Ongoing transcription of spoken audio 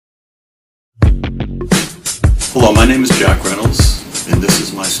Hello, my name is Jack Reynolds, and this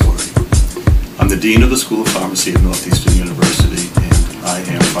is my story. I'm the Dean of the School of Pharmacy at Northeastern University, and I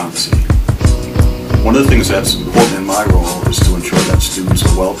am pharmacy. One of the things that's important in my role is to ensure that students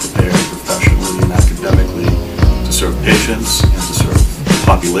are well prepared professionally and academically to serve patients and to serve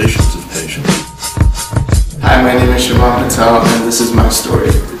populations of patients. Hi, my name is Shivam Patel, and this is my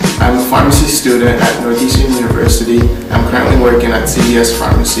story. I'm a pharmacy student at Northeastern University. I'm currently working at CVS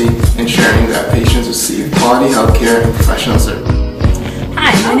Pharmacy, ensuring that patients receive quality healthcare and professional service.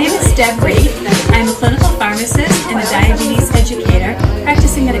 Hi, my name is Debra. I'm a clinical pharmacist and a diabetes educator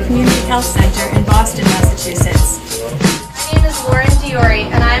practicing at a community health center in Boston, Massachusetts. My name is Diore,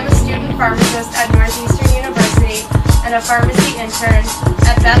 and I am a student pharmacist at Northeastern University and a pharmacy intern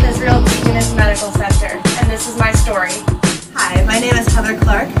at Beth Israel Deaconess Medical Center, and this is my story. Hi, my name is Heather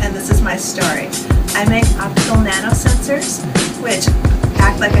Clark, and this is my story. I make optical nanosensors, which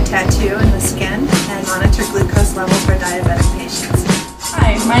act like a tattoo in the skin and monitor glucose levels for diabetic patients.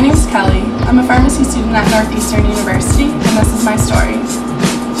 Hi, my name is Kelly. I'm a pharmacy student at Northeastern University, and this is my story.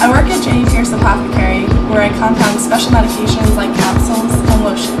 I work at J. Pierce Apothecary, where I compound special medications like capsules and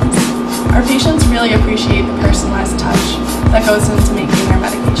lotions. Our patients really appreciate the personalized touch that goes into making their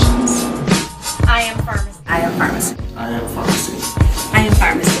medications. I am pharmacy. I am pharmacy. I am pharmacy. I am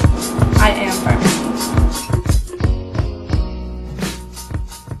pharmacy. I am pharmacy.